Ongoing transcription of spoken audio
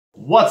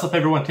What's up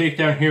everyone,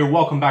 Takedown here,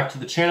 welcome back to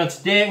the channel.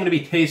 Today I'm going to be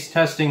taste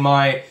testing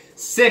my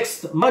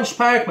 6th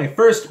Munchpak, my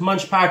first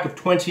Munchpak of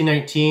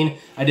 2019.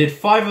 I did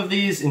 5 of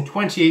these in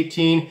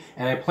 2018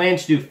 and I plan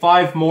to do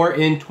 5 more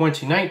in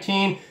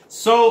 2019.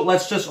 So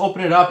let's just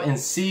open it up and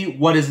see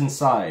what is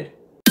inside.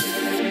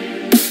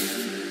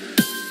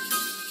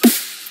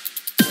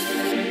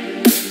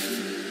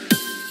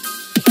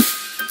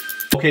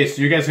 Okay,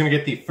 so you guys are going to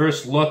get the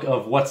first look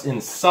of what's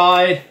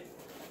inside.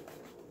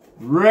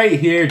 Right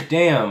here,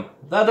 damn.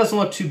 That doesn't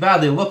look too bad.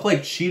 They look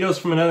like Cheetos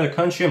from another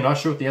country. I'm not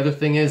sure what the other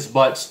thing is,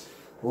 but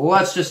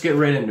let's just get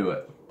right into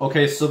it.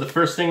 Okay, so the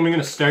first thing we're going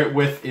to start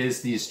with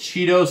is these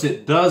Cheetos.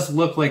 It does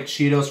look like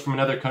Cheetos from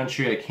another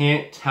country. I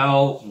can't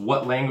tell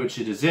what language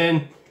it is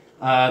in.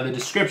 The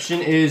description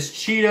is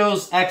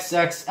Cheetos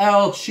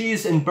XXL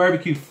cheese and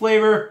barbecue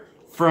flavor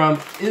from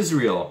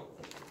Israel.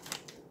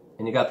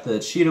 And you got the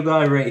Cheeto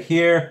guy right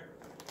here.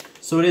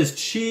 So it is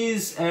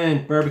cheese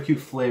and barbecue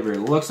flavor. It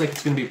looks like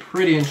it's going to be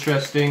pretty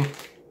interesting.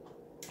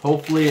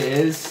 Hopefully it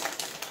is.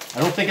 I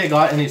don't think I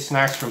got any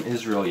snacks from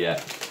Israel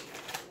yet.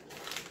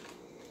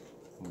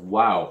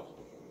 Wow.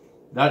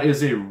 That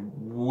is a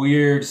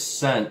weird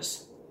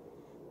scent.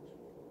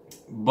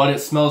 But it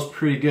smells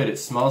pretty good. It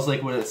smells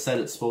like what it said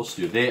it's supposed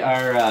to. They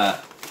are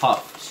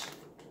puffed.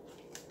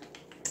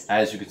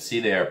 As you can see,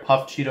 they are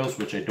puffed Cheetos,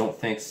 which I don't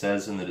think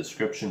says in the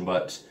description.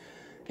 But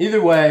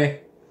either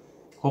way,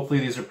 hopefully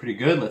these are pretty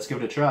good. Let's give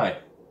it a try.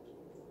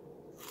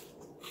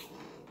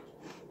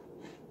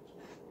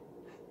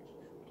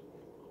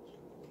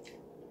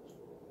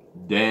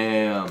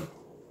 Damn.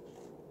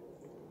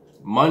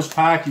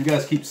 Munchpak, you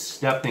guys keep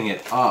stepping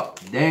it up.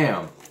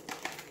 Damn.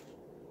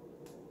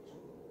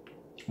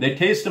 They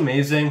taste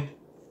amazing.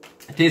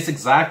 It tastes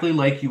exactly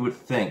like you would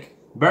think.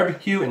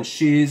 Barbecue and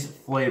cheese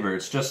flavor.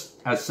 It's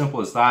just as simple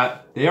as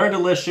that. They are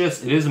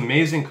delicious. It is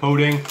amazing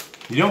coating.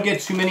 You don't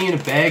get too many in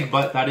a bag,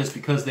 but that is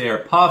because they are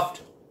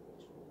puffed.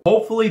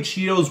 Hopefully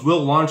Cheetos will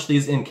launch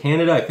these in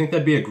Canada. I think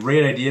that'd be a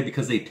great idea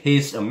because they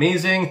taste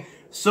amazing.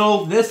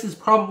 So this is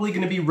probably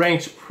going to be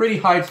ranked pretty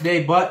high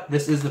today, but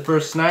this is the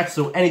first snack,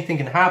 so anything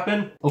can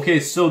happen.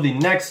 Okay, so the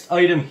next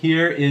item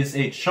here is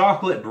a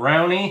chocolate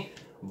brownie,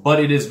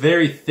 but it is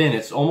very thin.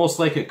 It's almost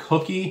like a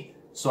cookie,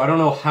 so I don't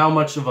know how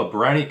much of a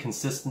brownie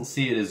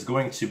consistency it is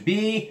going to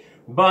be,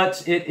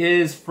 but it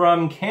is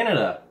from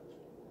Canada.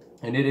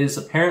 And it is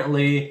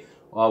apparently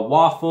a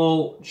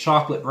waffle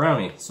chocolate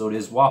brownie, so it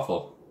is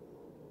waffle.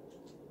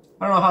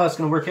 I don't know how that's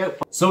going to work out.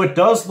 So it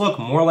does look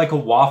more like a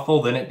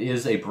waffle than it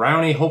is a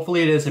brownie.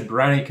 Hopefully it is a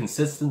brownie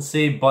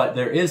consistency, but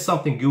there is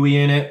something gooey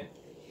in it.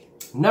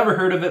 Never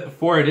heard of it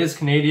before. It is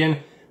Canadian,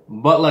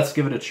 but let's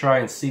give it a try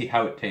and see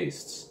how it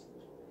tastes.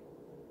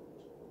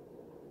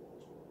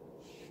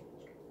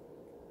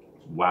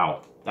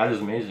 Wow, that is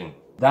amazing.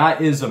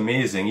 That is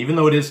amazing. Even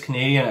though it is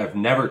Canadian, I've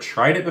never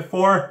tried it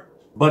before,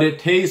 but it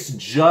tastes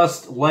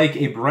just like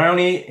a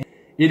brownie.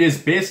 It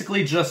is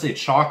basically just a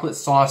chocolate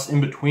sauce in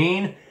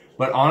between.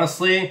 But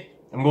honestly,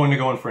 I'm going to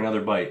go in for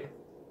another bite.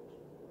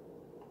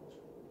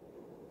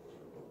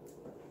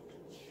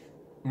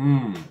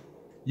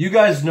 You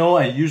guys know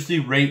I usually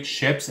rate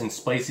chips and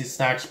spicy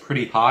snacks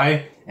pretty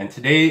high, and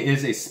today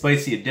is a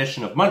spicy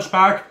edition of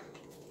Munchpak,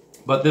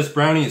 but this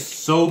brownie is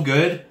so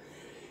good.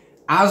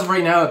 As of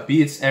right now, it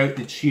beats out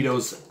the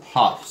Cheetos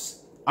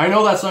Puffs. I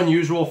know that's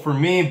unusual for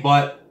me,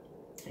 but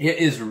it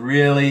is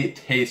really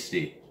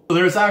tasty. So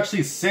there's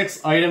actually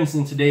 6 items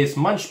in today's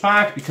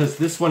Munchpak because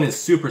this one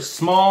is super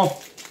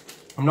small.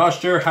 I'm not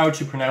sure how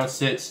to pronounce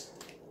it.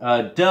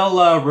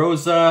 Della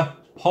Rosa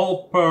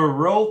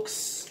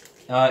Pulperox.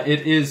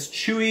 It is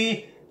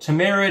chewy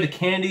tamarind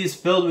candies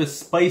filled with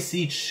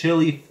spicy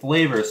chili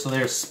flavor. So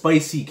they're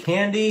spicy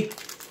candy.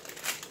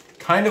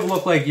 Kind of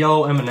look like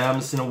yellow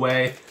M&Ms in a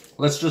way.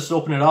 Let's just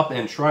open it up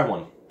and try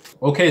one.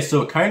 Okay,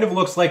 so it kind of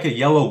looks like a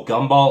yellow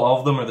gumball. All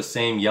of them are the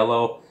same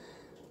yellow.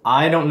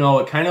 I don't know,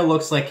 it kind of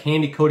looks like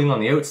candy coating on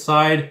the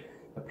outside.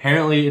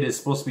 Apparently it is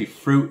supposed to be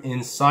fruit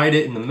inside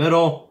it in the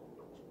middle.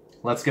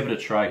 Let's give it a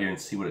try here and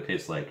see what it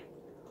tastes like.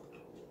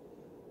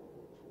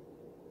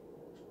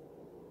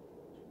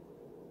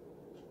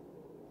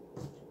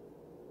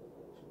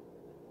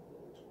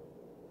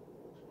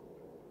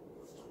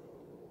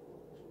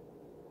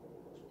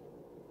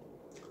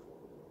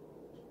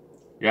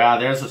 Yeah,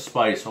 there's the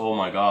spice, oh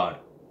my god.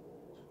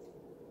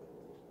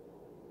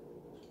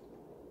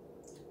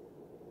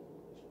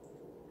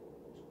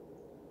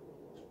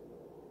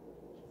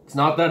 It's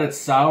not that it's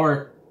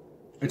sour,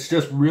 it's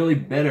just really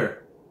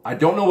bitter. I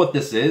don't know what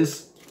this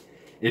is.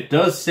 It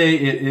does say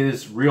it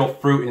is real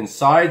fruit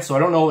inside, so I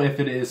don't know if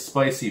it is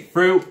spicy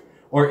fruit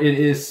or it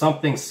is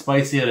something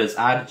spicy that is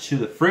added to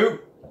the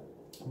fruit.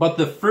 But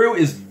the fruit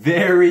is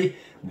very,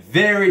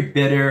 very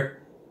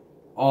bitter.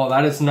 Oh,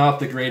 that is not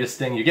the greatest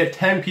thing. You get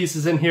 10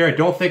 pieces in here. I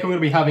don't think I'm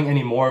going to be having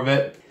any more of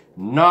it.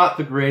 Not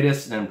the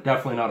greatest, and I'm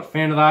definitely not a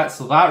fan of that.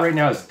 So that right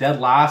now is dead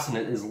last, and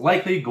it is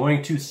likely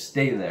going to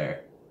stay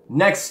there.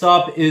 Next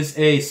up is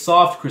a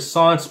soft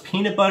croissant,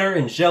 peanut butter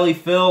and jelly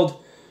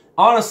filled.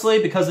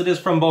 Honestly, because it is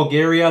from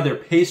Bulgaria, their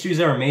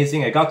pastries are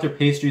amazing. I got their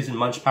pastries in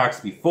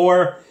Munchpaks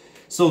before.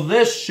 So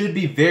this should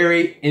be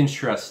very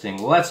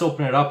interesting. Let's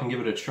open it up and give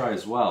it a try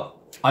as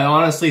well. I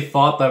honestly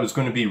thought that was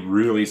going to be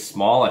really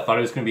small. I thought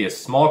it was going to be a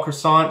small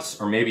croissant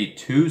or maybe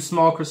 2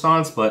 small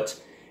croissants,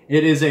 but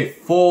it is a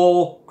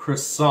full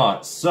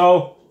croissant.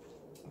 So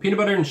peanut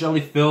butter and jelly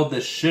filled,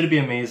 this should be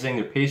amazing.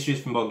 Their pastries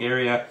from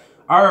Bulgaria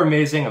are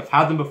amazing. I've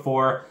had them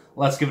before.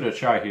 Let's give it a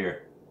try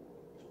here.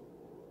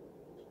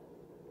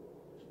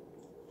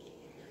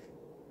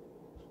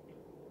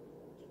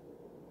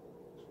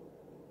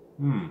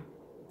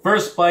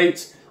 First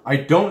bite, I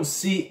don't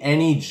see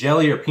any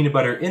jelly or peanut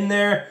butter in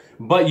there,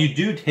 but you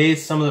do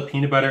taste some of the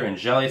peanut butter and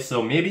jelly,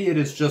 so maybe it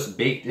is just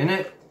baked in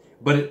it,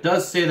 but it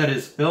does say that it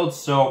is filled,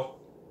 so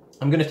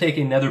I'm gonna take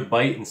another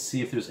bite and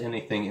see if there's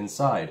anything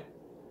inside.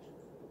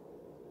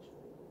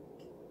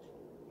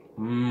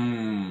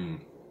 You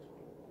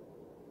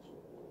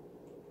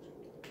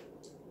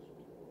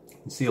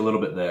can see a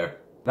little bit there.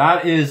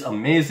 That is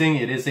amazing.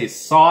 It is a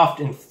soft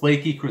and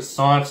flaky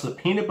croissant. So the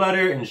peanut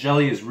butter and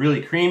jelly is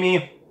really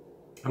creamy.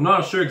 I'm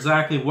not sure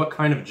exactly what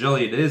kind of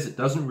jelly it is. It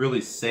doesn't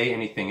really say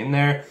anything in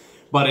there,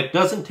 but it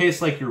doesn't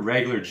taste like your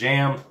regular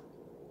jam,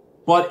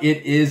 but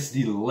it is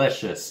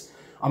delicious.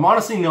 I'm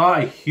honestly not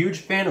a huge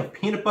fan of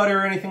peanut butter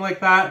or anything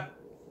like that,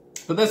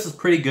 but this is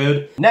pretty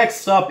good.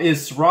 Next up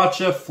is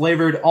sriracha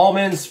flavored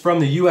almonds from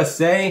the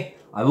USA.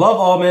 I love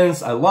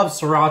almonds. I love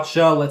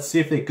sriracha. Let's see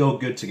if they go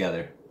good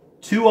together.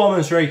 2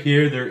 almonds right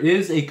here. There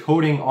is a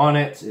coating on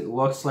it. It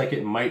looks like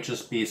it might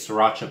just be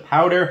sriracha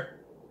powder.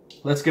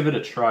 Let's give it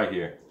a try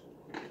here.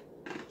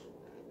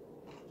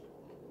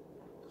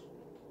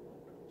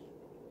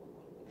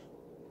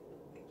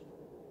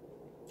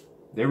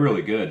 They're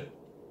really good.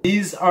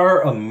 These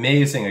are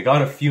amazing. I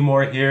got a few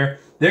more here.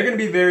 They're gonna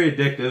be very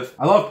addictive.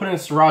 I love putting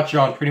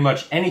sriracha on pretty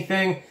much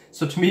anything,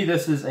 so to me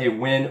this is a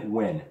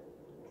win-win.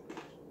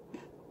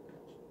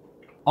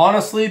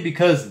 Honestly,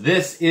 because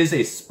this is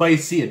a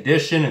spicy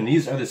edition and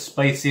these are the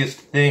spiciest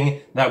thing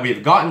that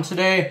we've gotten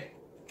today,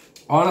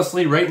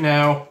 honestly right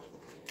now,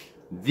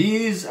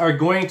 these are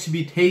going to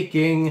be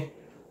taking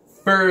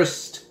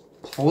first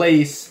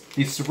place.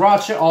 The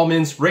sriracha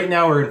almonds right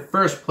now are in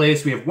first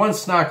place. We have 1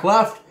 snack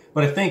left,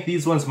 but I think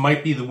these ones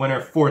might be the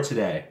winner for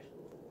today.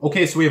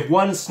 Okay, so we have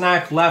 1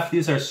 snack left.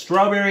 These are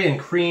strawberry and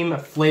cream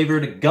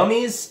flavored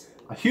gummies.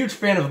 A huge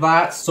fan of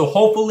that, so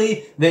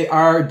hopefully they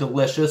are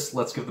delicious.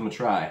 Let's give them a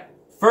try.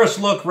 First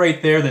look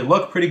right there, they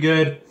look pretty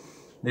good.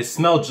 They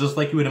smell just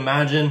like you would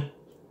imagine.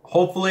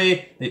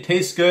 Hopefully they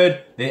taste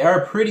good. They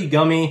are pretty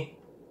gummy.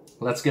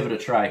 Let's give it a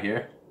try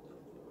here.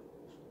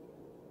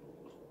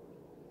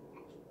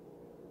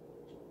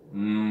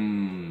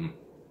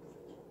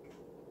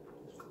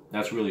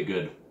 That's really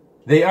good.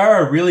 They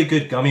are a really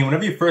good gummy.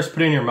 Whenever you first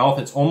put it in your mouth,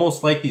 it's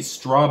almost like these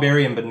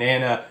strawberry and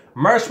banana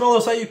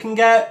marshmallows that you can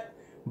get,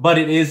 but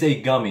it is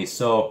a gummy,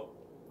 so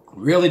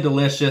really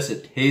delicious.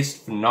 It tastes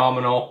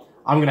phenomenal.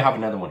 I'm gonna have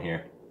another one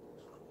here.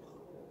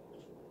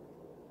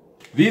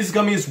 These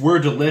gummies were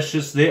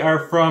delicious. They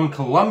are from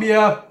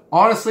Colombia.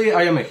 Honestly,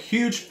 I am a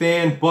huge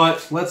fan,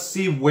 but let's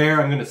see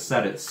where I'm gonna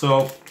set it.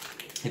 So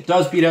it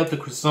does beat out the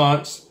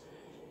croissants.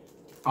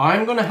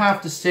 I'm gonna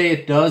have to say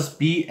it does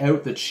beat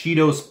out the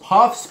Cheetos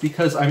Puffs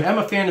because I am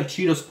a fan of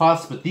Cheetos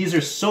Puffs, but these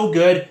are so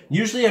good.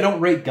 Usually I don't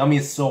rate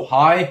gummies so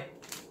high,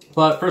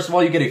 but first of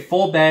all, you get a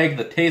full bag.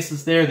 The taste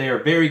is there. They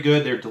are very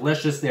good. They're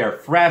delicious. They are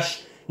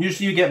fresh.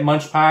 Usually you get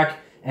Munchpak,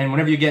 and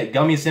whenever you get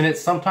gummies in it,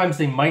 sometimes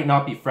they might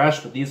not be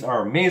fresh, but these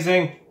are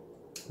amazing.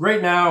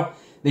 Right now,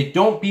 they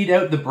don't beat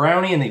out the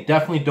brownie, and they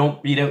definitely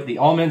don't beat out the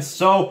almonds,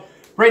 so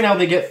right now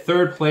they get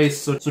 3rd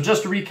place. So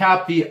just to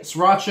recap, the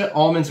sriracha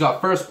almonds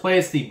got 1st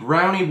place, the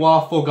brownie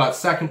waffle got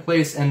 2nd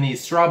place, and the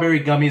strawberry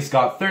gummies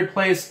got 3rd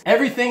place.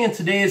 Everything in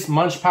today's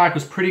Munchpak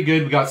was pretty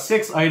good. We got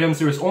 6 items.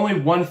 There was only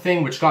one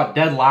thing which got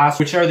dead last,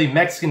 which are the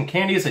Mexican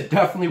candies. I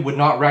definitely would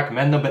not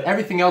recommend them, but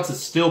everything else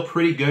is still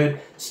pretty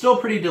good, still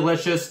pretty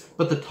delicious,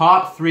 but the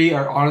top 3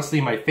 are honestly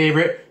my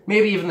favorite.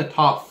 Maybe even the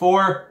top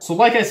 4. So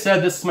like I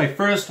said, this is my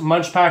first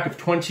Munchpak of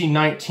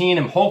 2019.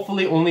 I'm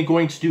hopefully only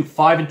going to do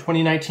 5 in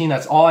 2019.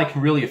 That's all I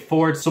can really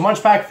afford. So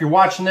Munchpak, if you're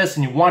watching this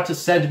and you want to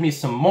send me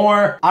some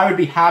more, I would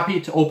be happy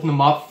to open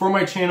them up for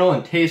my channel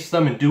and taste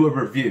them and do a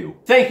review.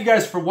 Thank you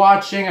guys for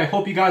watching. I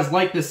hope you guys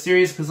like this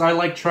series because I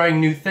like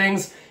trying new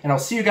things. And I'll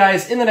see you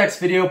guys in the next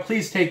video.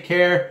 Please take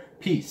care.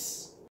 Peace.